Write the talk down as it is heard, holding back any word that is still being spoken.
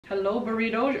Hello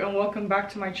burritos, and welcome back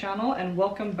to my channel, and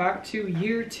welcome back to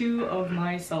year 2 of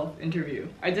my self-interview.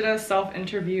 I did a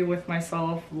self-interview with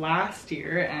myself last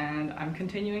year and I'm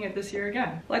continuing it this year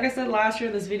again. Like I said last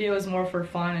year, this video is more for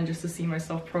fun and just to see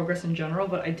myself progress in general,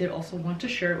 but I did also want to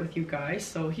share it with you guys,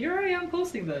 so here I am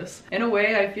posting this. In a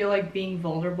way, I feel like being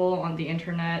vulnerable on the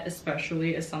internet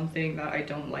especially is something that I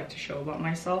don't like to show about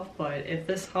myself, but if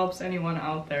this helps anyone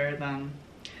out there, then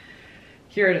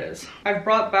here it is. I've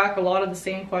brought back a lot of the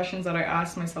same questions that I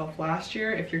asked myself last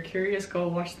year. If you're curious, go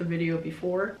watch the video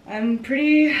before. I'm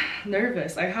pretty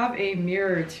nervous. I have a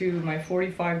mirror to my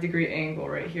 45-degree angle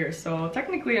right here, so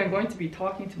technically I'm going to be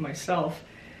talking to myself.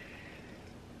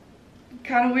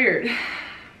 Kind of weird.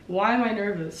 Why am I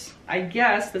nervous? I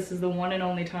guess this is the one and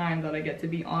only time that I get to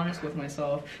be honest with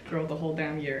myself throughout the whole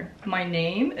damn year. My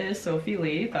name is Sophie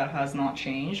Lee. That has not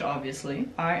changed, obviously.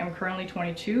 I am currently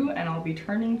 22 and I'll be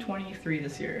turning 23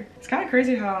 this year. It's kind of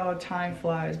crazy how time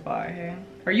flies by, hey?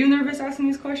 Are you nervous asking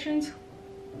these questions?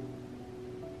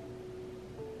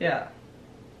 Yeah,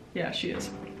 she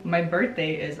is. My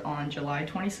birthday is on July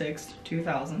 26th,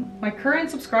 2000. My current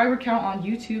subscriber count on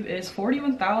YouTube is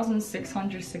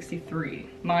 41,663.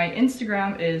 My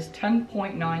Instagram is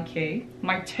 10.9k.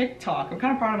 My TikTok, I'm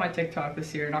kind of proud of my TikTok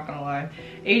this year, not gonna lie,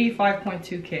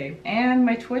 85.2k. And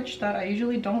my Twitch, that I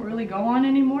usually don't really go on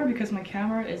anymore because my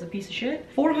camera is a piece of shit,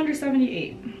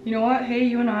 478. You know what, hey,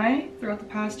 you and I, throughout the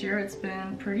past year, it's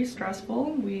been pretty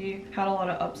stressful. We had a lot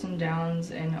of ups and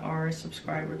downs in our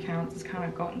subscriber count. It's kind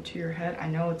of gotten to your head. I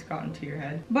know it's gotten to your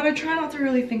head, but I try not to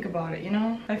really think about it, you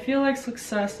know? I feel like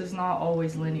success is not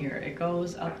always linear. It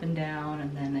goes up and down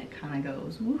and then it kind of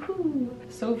goes woohoo.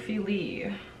 Sophie Lee.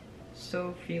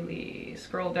 Sophie Lee.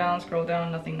 Scroll down,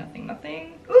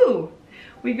 nothing. Ooh,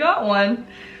 we got one.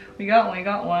 We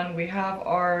got one. We have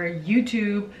our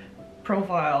YouTube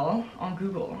profile on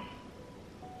Google.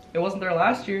 It wasn't there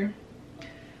last year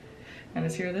and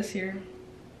it's here this year.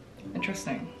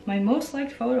 Interesting. My most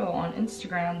liked photo on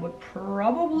Instagram would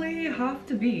probably have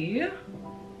to be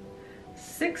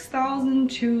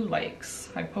 6,002 likes.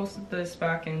 I posted this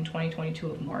back in 2022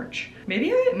 of March.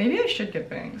 Maybe I should get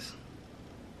bangs.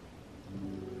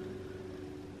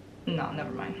 No,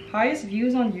 never mind. Highest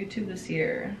views on YouTube this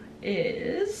year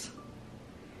is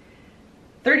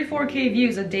 34k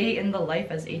views, a day in the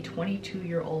life as a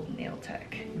 22-year-old nail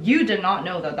tech. You did not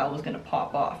know that that was gonna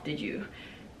pop off, did you?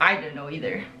 I didn't know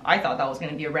either. I thought that was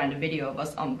gonna be a random video of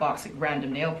us unboxing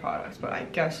random nail products, but I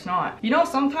guess not. You know,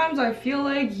 sometimes I feel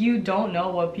like you don't know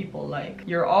what people like.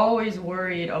 You're always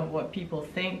worried of what people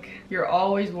think. You're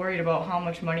always worried about how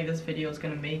much money this video is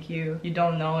gonna make you. You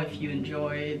don't know if you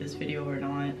enjoy this video or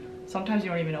not. Sometimes you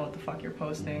don't even know what the fuck you're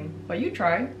posting, but you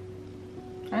tried.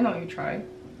 I know you tried.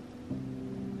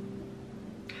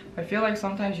 I feel like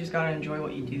sometimes you just gotta enjoy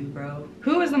what you do, bro.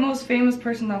 Who is the most famous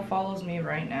person that follows me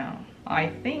right now?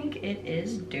 I think it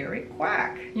is Derek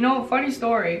Quack. You know, funny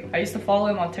story, I used to follow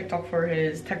him on TikTok for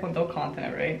his Taekwondo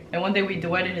content, right? And one day we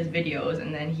duetted his videos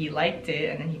and then he liked it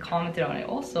and then he commented on it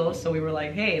also. So we were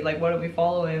like, hey, like, why don't we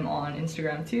follow him on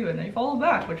Instagram too? And then he followed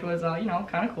back, which was, you know,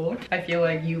 kind of cool. I feel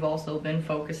like you've also been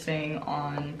focusing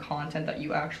on content that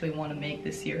you actually want to make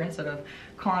this year instead of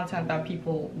content that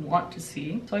people want to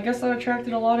see. So I guess that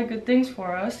attracted a lot of good things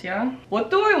for us, yeah?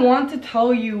 What do I want to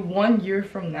tell you 1 year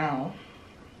from now?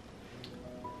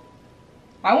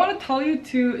 I want to tell you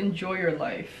to enjoy your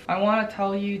life. I want to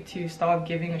tell you to stop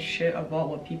giving a shit about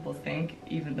what people think,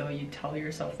 even though you tell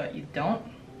yourself that you don't,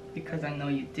 because I know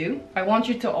you do. I want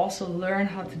you to also learn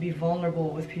how to be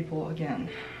vulnerable with people again.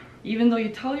 Even though you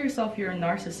tell yourself you're a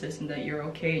narcissist and that you're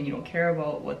okay and you don't care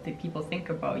about what the people think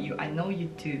about you, I know you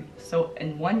do. So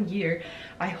in 1 year,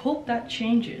 I hope that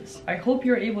changes. I hope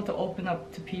you're able to open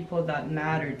up to people that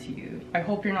matter to you. I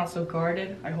hope you're not so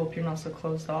guarded. I hope you're not so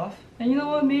closed off. And you know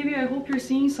what? Maybe I hope you're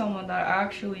seeing someone that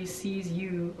actually sees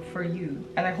you for you.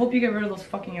 And I hope you get rid of those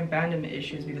fucking abandonment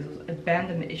issues, because those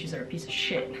abandonment issues are a piece of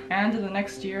shit. And in the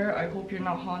next year, I hope you're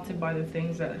not haunted by the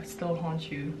things that still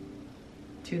haunt you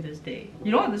to this day.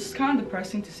 You know what, this is kind of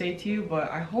depressing to say to you, but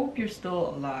I hope you're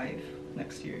still alive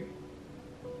next year.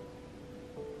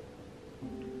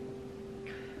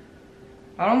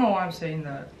 I don't know why I'm saying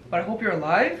that, but I hope you're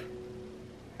alive,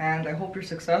 and I hope you're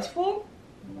successful,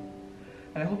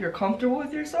 and I hope you're comfortable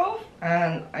with yourself,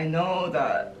 and I know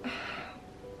that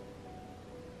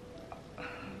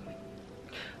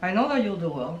you'll do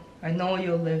well. I know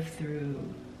you'll live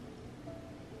through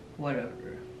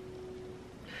whatever.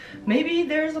 Maybe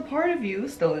there's a part of you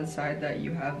still inside that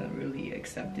you haven't really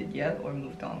accepted yet or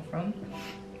moved on from,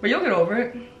 but you'll get over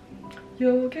it.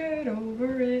 You'll get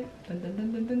over it. Dun, dun,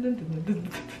 dun, dun, dun, dun, dun, dun, dun.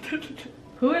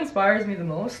 Who inspires me the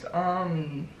most?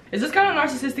 Is this kind of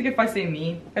narcissistic if I say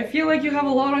me? I feel like you have a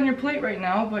lot on your plate right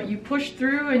now, but you push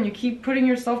through and you keep putting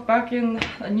yourself back in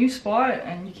a new spot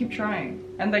and you keep trying.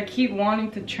 And I keep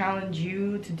wanting to challenge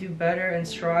you to do better and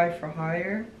strive for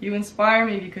higher. You inspire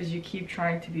me because you keep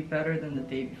trying to be better than the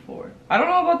day before. I don't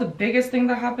know about the biggest thing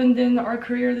that happened in our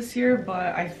career this year,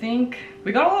 but I think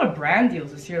we got a lot of brand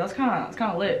deals this year. That's kind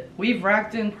of lit. We've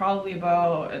racked in probably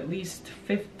about at least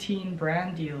 15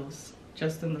 brand deals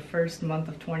just in the first month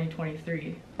of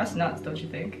 2023. That's nuts, don't you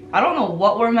think? I don't know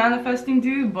what we're manifesting,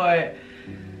 dude, but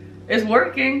it's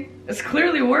working. It's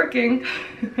clearly working.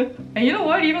 And you know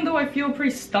what? Even though I feel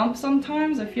pretty stumped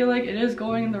sometimes, I feel like it is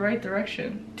going in the right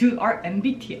direction. Dude, our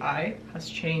MBTI has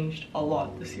changed a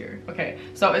lot this year. Okay,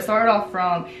 so it started off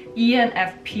from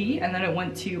ENFP and then it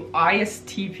went to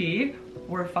ISTP.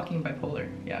 We're fucking bipolar,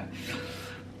 yeah.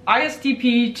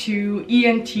 ISTP to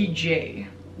ENTJ.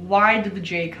 Why did the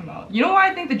J come out? You know why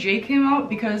I think the J came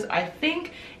out? Because I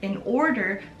think in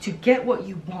order to get what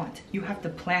you want, you have to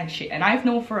plan shit. And I've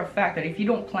known for a fact that if you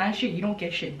don't plan shit, you don't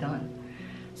get shit done.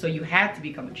 So you had to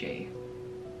become a J.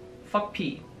 Fuck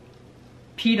P.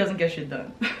 P doesn't get shit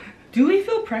done. Do we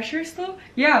feel pressure still?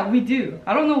 Yeah, we do.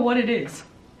 I don't know what it is.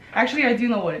 Actually, I do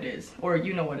know what it is, or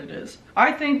you know what it is.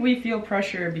 I think we feel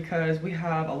pressure because we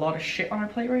have a lot of shit on our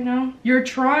plate right now. You're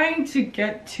trying to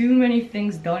get too many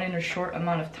things done in a short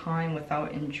amount of time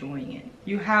without enjoying it.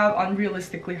 You have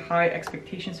unrealistically high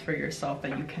expectations for yourself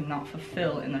that you cannot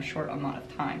fulfill in a short amount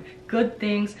of time. Good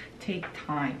things take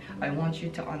time. I want you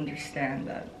to understand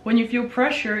that. When you feel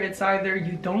pressure, it's either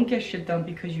you don't get shit done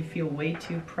because you feel way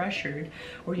too pressured,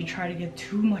 or you try to get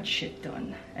too much shit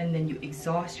done and then you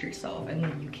exhaust yourself and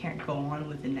then you can't go on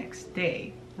with the next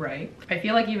day, right? I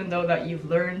feel like even though that you've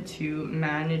learned to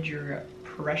manage your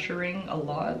pressuring a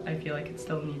lot, I feel like it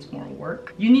still needs more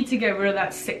work. You need to get rid of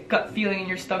that sick gut feeling in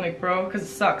your stomach, bro, because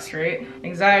it sucks, right?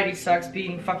 Anxiety sucks,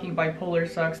 being fucking bipolar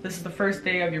sucks. This is the first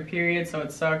day of your period, so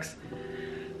it sucks.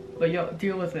 But yo,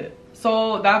 deal with it.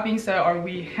 So that being said, are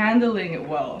we handling it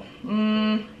well?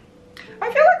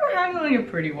 I feel like we're handling it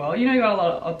pretty well. You know, you got a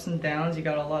lot of ups and downs, you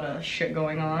got a lot of shit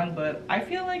going on, but I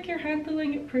feel like you're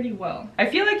handling it pretty well. I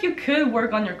feel like you could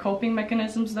work on your coping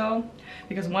mechanisms though,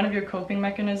 because one of your coping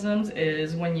mechanisms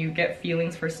is when you get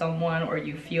feelings for someone or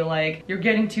you feel like you're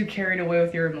getting too carried away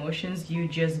with your emotions, you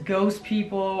just ghost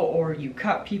people or you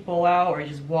cut people out or you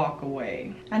just walk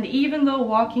away. And even though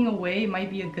walking away might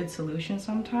be a good solution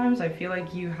sometimes, I feel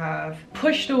like you have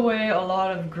pushed away a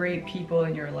lot of great people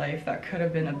in your life that could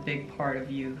have been a big part of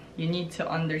you. You need to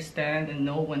understand and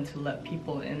know when to let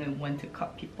people in and when to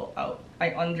cut people out. I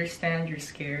understand you're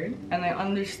scared and I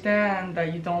understand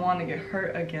that you don't want to get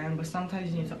hurt again, but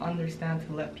sometimes you need to understand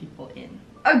to let people in.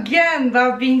 Again,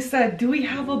 that being said, do we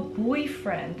have a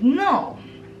boyfriend? No,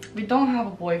 we don't have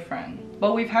a boyfriend.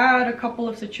 But we've had a couple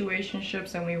of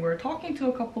situationships and we were talking to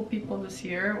a couple people this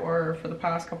year or for the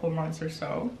past couple months or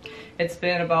so. It's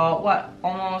been about, what,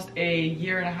 almost a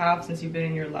year and a half since you've been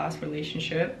in your last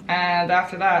relationship. And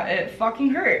after that, it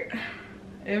fucking hurt.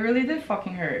 It really did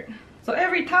fucking hurt. So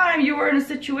every time you were in a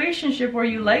situationship where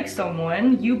you like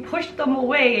someone, you pushed them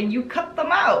away and you cut them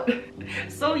out.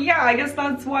 So yeah, I guess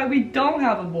that's why we don't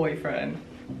have a boyfriend.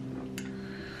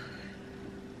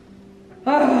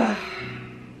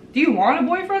 Do you want a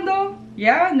boyfriend though?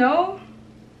 Yeah? No?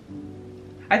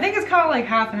 I think it's kind of like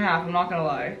half and half, I'm not gonna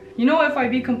lie. You know, if I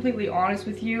be completely honest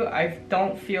with you, I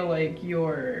don't feel like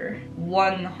you're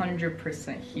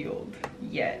 100% healed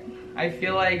yet. I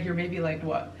feel like you're maybe like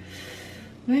what?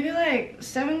 Maybe like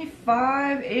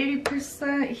 75,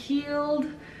 80% healed.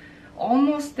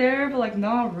 Almost there, but like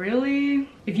not really.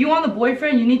 If you want a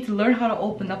boyfriend, you need to learn how to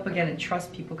open up again and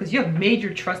trust people, because you have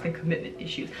major trust and commitment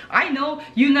issues. I know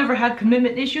you never had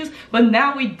commitment issues, but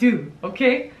now we do,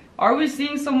 okay? Are we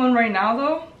seeing someone right now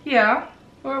though? Yeah,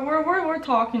 we're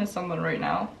talking to someone right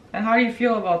now. And how do you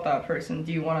feel about that person?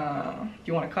 Do you wanna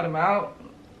cut him out?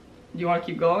 Do you wanna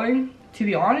keep going? To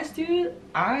be honest, dude,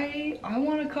 I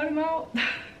wanna cut him out,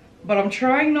 but I'm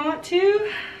trying not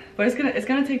to. But it's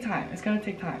gonna take time. It's gonna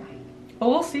take time. But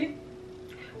we'll see.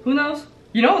 Who knows?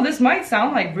 You know, this might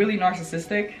sound like really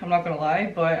narcissistic, I'm not gonna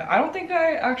lie, but I don't think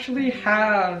I actually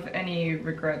have any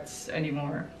regrets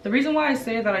anymore. The reason why I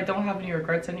say that I don't have any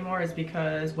regrets anymore is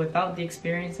because without the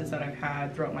experiences that I've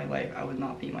had throughout my life, I would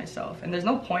not be myself. And there's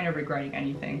no point of regretting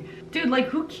anything. Dude, like,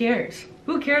 who cares?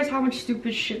 Who cares how much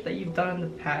stupid shit that you've done in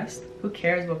the past? Who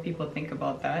cares what people think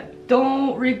about that?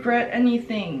 Don't regret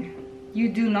anything. You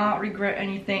do not regret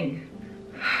anything.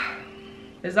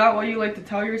 Is that what you like to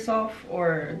tell yourself,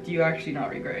 or do you actually not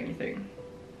regret anything?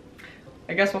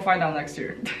 I guess we'll find out next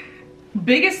year.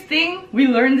 Biggest thing we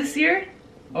learned this year?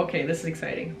 Okay, this is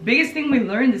exciting. Biggest thing we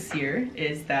learned this year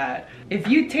is that if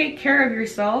you take care of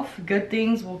yourself, good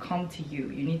things will come to you.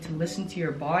 You need to listen to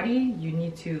your body. You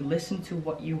need to listen to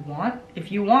what you want.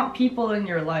 If you want people in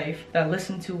your life that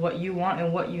listen to what you want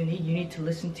and what you need to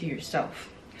listen to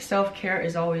yourself. Self-care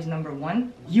is always number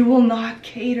one. You will not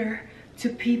cater to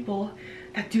people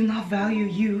that do not value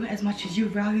you as much as you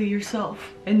value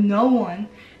yourself. And no one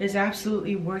is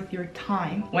absolutely worth your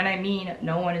time. When I mean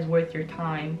no one is worth your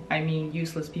time, I mean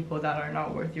useless people that are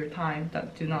not worth your time,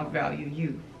 that do not value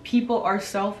you. People are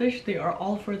selfish, they are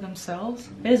all for themselves.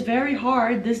 It is very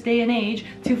hard this day and age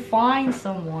to find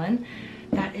someone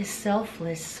that is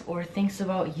selfless or thinks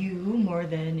about you more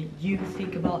than you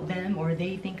think about them or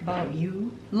they think about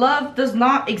you. Love does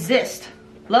not exist.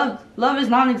 Love is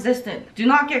non-existent. Do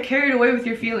not get carried away with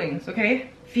your feelings,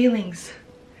 okay? Feelings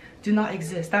do not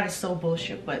exist. That is so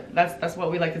bullshit, but that's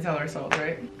what we like to tell ourselves,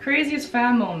 right? Craziest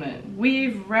fan moment.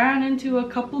 We've ran into a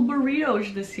couple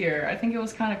burritos this year. I think it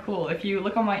was kind of cool. If you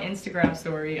look on my Instagram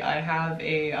story, I have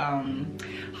a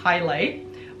highlight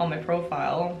on my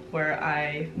profile where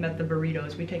I met the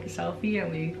burritos. We take a selfie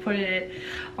and we put it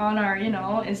on our, you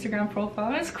know, Instagram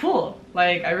profile. It's cool.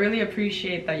 Like, I really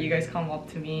appreciate that you guys come up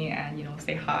to me and, you know,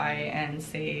 say hi and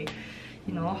say,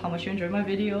 you know, how much you enjoy my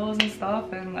videos and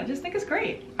stuff, and I just think it's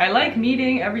great. I like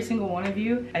meeting every single one of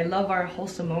you. I love our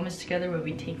wholesome moments together where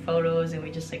we take photos and we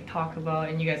just like talk about,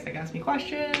 and you guys like ask me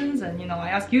questions, and you know, I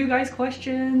ask you guys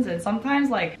questions, and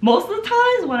sometimes, like most of the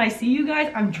times when I see you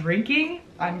guys, I'm drinking.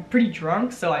 I'm pretty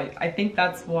drunk, so I think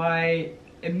that's why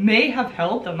it may have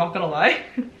helped, I'm not gonna lie.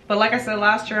 But like I said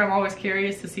last year, I'm always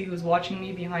curious to see who's watching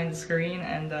me behind the screen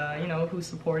and you know, who's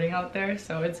supporting out there,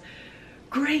 so it's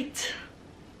great.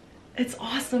 It's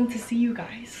awesome to see you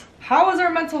guys. How is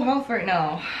our mental health right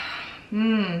now?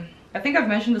 I think I've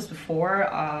mentioned this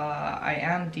before. I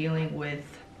am dealing with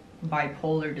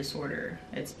bipolar disorder.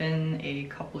 It's been a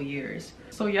couple years.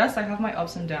 So yes, I have my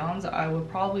ups and downs. I would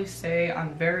probably say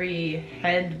I'm very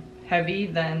head heavy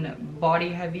than body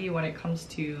heavy when it comes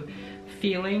to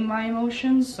feeling my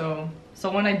emotions. So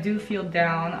when I do feel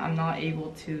down, I'm not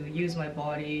able to use my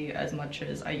body as much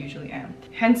as I usually am.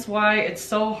 Hence why it's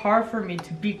so hard for me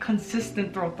to be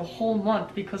consistent throughout the whole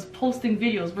month, because posting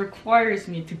videos requires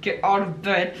me to get out of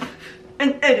bed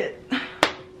and edit.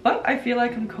 But I feel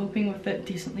like I'm coping with it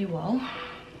decently well.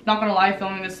 Not gonna lie,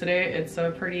 filming this today, it's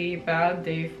a pretty bad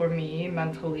day for me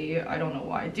mentally. I don't know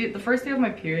why. Dude, the first day of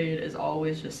my period is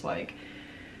always just like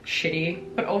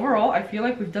shitty. But overall, I feel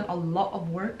like we've done a lot of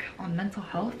work on mental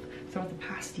health throughout the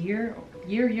past year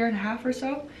and a half or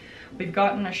so. We've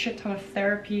gotten a shit ton of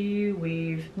therapy.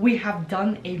 We have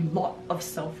done a lot of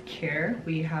self-care.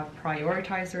 We have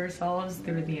prioritized ourselves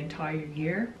through the entire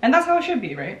year. And that's how it should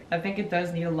be, right? I think it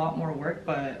does need a lot more work,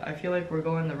 but I feel like we're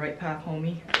going the right path,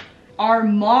 homie. Our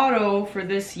motto for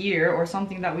this year, or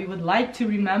something that we would like to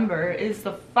remember, is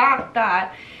the fact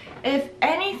that if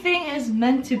anything is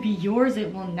meant to be yours,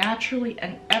 it will naturally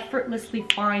and effortlessly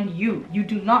find you. You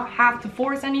do not have to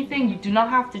force anything. You do not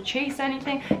have to chase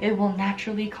anything. It will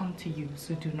naturally come to you.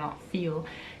 So do not feel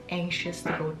anxious to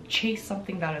go chase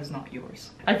something that is not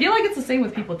yours. I feel like it's the same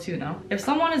with people too, no? If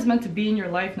someone is meant to be in your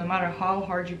life, no matter how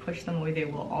hard you push them away, they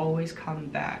will always come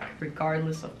back,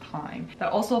 regardless of time.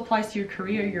 That also applies to your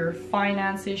career, your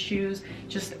finance issues,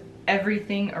 just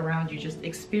everything around you, just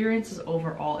experiences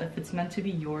overall. If it's meant to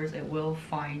be yours, it will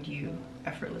find you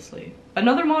effortlessly.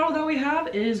 Another motto that we have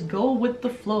is go with the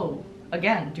flow.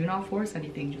 Again, do not force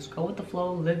anything, just go with the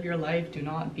flow, live your life, do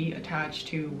not be attached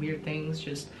to weird things,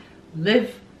 just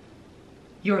live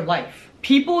your life.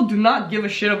 People do not give a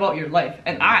shit about your life,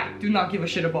 and I do not give a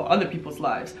shit about other people's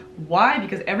lives. Why?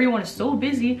 Because everyone is so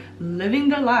busy living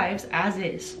their lives as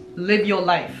is. Live your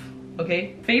life.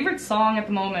 Okay, favorite song at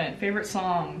the moment, favorite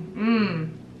song.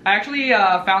 I actually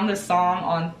found this song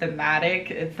on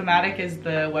Thematic. Thematic is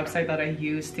the website that I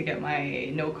use to get my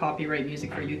no copyright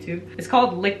music for YouTube. It's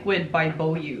called Liquid by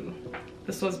Boyu.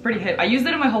 This was pretty hit. I used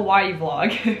it in my Hawaii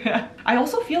vlog. I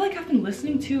also feel like I've been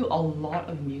listening to a lot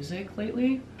of music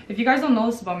lately. If you guys don't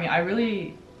know this about me, I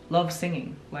really love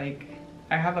singing. Like,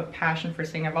 I have a passion for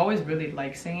singing. I've always really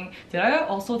liked singing. Did I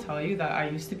also tell you that I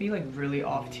used to be like really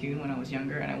off tune when I was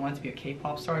younger and I wanted to be a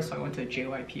K-pop star, so I went to a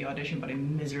JYP audition, but I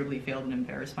miserably failed and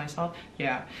embarrassed myself.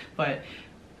 Yeah, but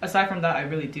aside from that, I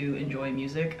really do enjoy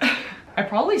music. I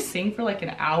probably sing for like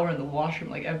an hour in the washroom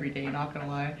like every day, not gonna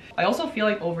lie. I also feel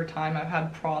like over time I've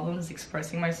had problems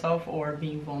expressing myself or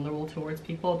being vulnerable towards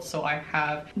people, so I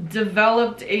have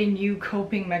developed a new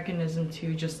coping mechanism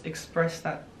to just express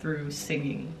that through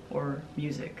singing or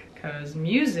music. Because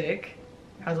music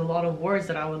has a lot of words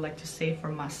that I would like to say for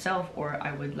myself or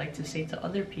I would like to say to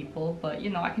other people, but you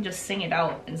know, I can just sing it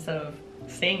out instead of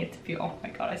saying it to people. Oh my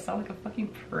god, I sound like a fucking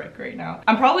prick right now.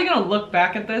 I'm probably gonna look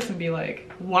back at this and be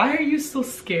like, why are you so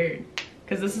scared?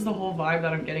 Because this is the whole vibe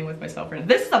that I'm getting with myself right now.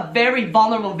 This is a very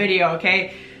vulnerable video,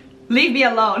 okay? Leave me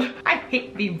alone. I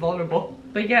hate being vulnerable.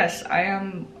 But yes, I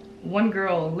am one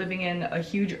girl living in a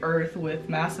huge earth with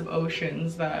massive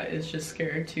oceans that is just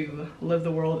scared to live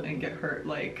the world and get hurt,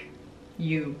 like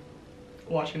you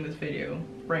watching this video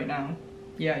right now.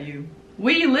 Yeah, you.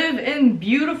 We live in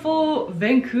beautiful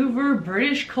Vancouver,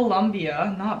 British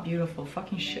Columbia. Not beautiful,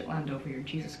 fucking shitland over here,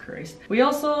 Jesus Christ. We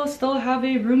also still have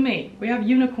a roommate. We have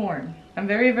Unicorn. I'm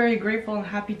very, very grateful and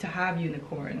happy to have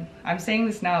Unicorn. I'm saying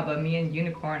this now, but me and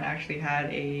Unicorn actually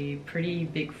had a pretty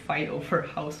big fight over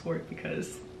housework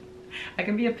because I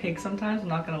can be a pig sometimes, I'm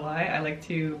not gonna lie. I like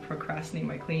to procrastinate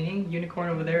my cleaning. Unicorn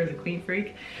over there is a clean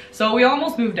freak. So we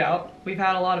almost moved out. We've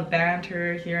had a lot of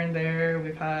banter here and there.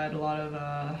 We've had a lot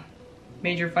of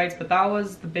major fights, but that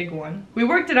was the big one. We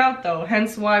worked it out though,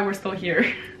 hence why we're still here.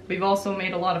 We've also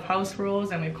made a lot of house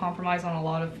rules and we've compromised on a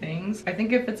lot of things. I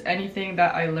think if it's anything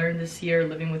that I learned this year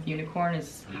living with Unicorn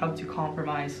is how to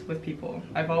compromise with people.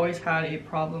 I've always had a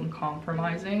problem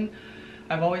compromising.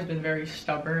 I've always been very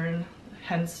stubborn,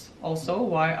 hence also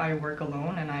why I work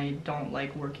alone and I don't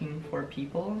like working for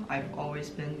people. I've always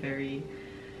been very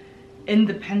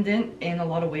independent in a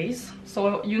lot of ways.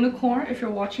 So Unicorn, if you're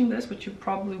watching this, which you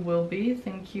probably will be,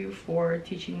 thank you for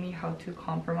teaching me how to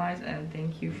compromise and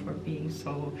thank you for being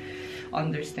so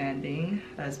understanding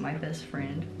as my best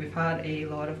friend. We've had a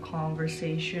lot of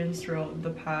conversations throughout the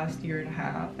past year and a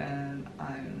half and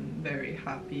I'm very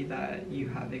happy that you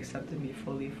have accepted me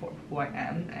fully for who I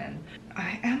am, and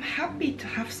I am happy to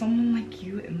have someone like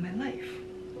you in my life.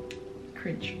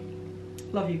 Cringe.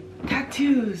 Love you.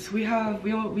 Tattoos. We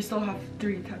still have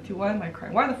 3 tattoos. Why am I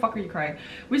crying? Why the fuck are you crying?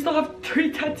 We still have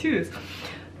 3 tattoos.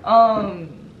 Butterfly.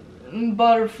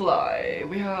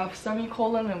 We have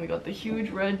semicolon and we got the huge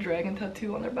red dragon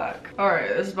tattoo on their back. Alright,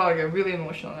 this is about to get really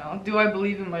emotional now. Do I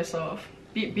believe in myself?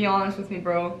 Be honest with me,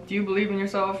 bro. Do you believe in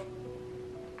yourself?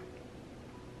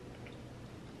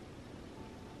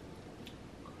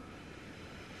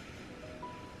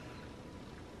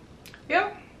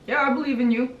 Yeah, I believe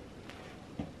in you.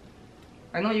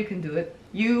 I know you can do it.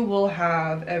 You will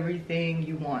have everything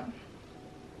you want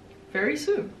very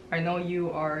soon. I know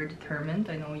you are determined.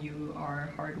 I know you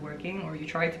are hardworking, or you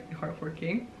try to be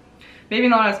hardworking. Maybe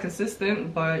not as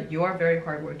consistent, but you are very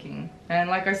hardworking.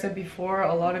 And like I said before,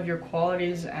 a lot of your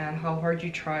qualities and how hard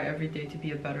you try every day to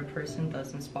be a better person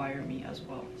does inspire me as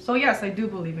well. So yes, I do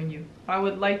believe in you. I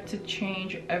would like to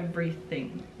change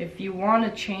everything. If you want to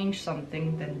change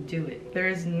something, then do it. There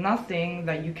is nothing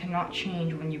that you cannot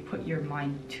change when you put your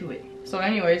mind to it. So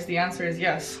anyways, the answer is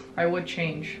yes, I would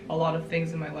change a lot of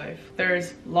things in my life.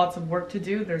 There's lots of work to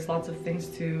do. There's lots of things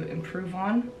to improve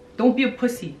on. Don't be a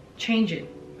pussy. Change it.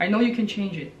 I know you can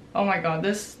change it. Oh my god,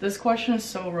 this question is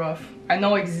so rough. I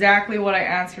know exactly what I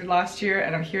answered last year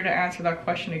and I'm here to answer that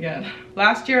question again.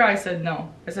 Last year I said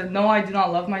no. I said no, I do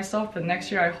not love myself, but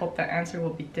next year I hope that answer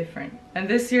will be different. And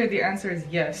this year the answer is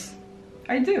yes.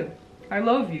 I do. I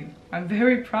love you. I'm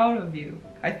very proud of you.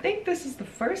 I think this is the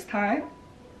first time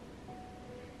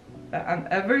that I'm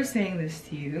ever saying this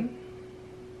to you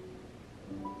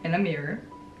in a mirror,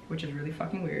 which is really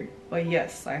fucking weird. But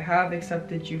yes, I have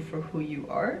accepted you for who you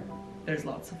are. There's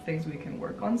lots of things we can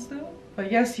work on still. But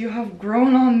yes, you have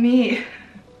grown on me.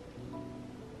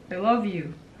 I love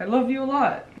you. I love you a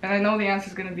lot. And I know the answer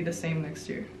is gonna be the same next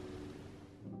year.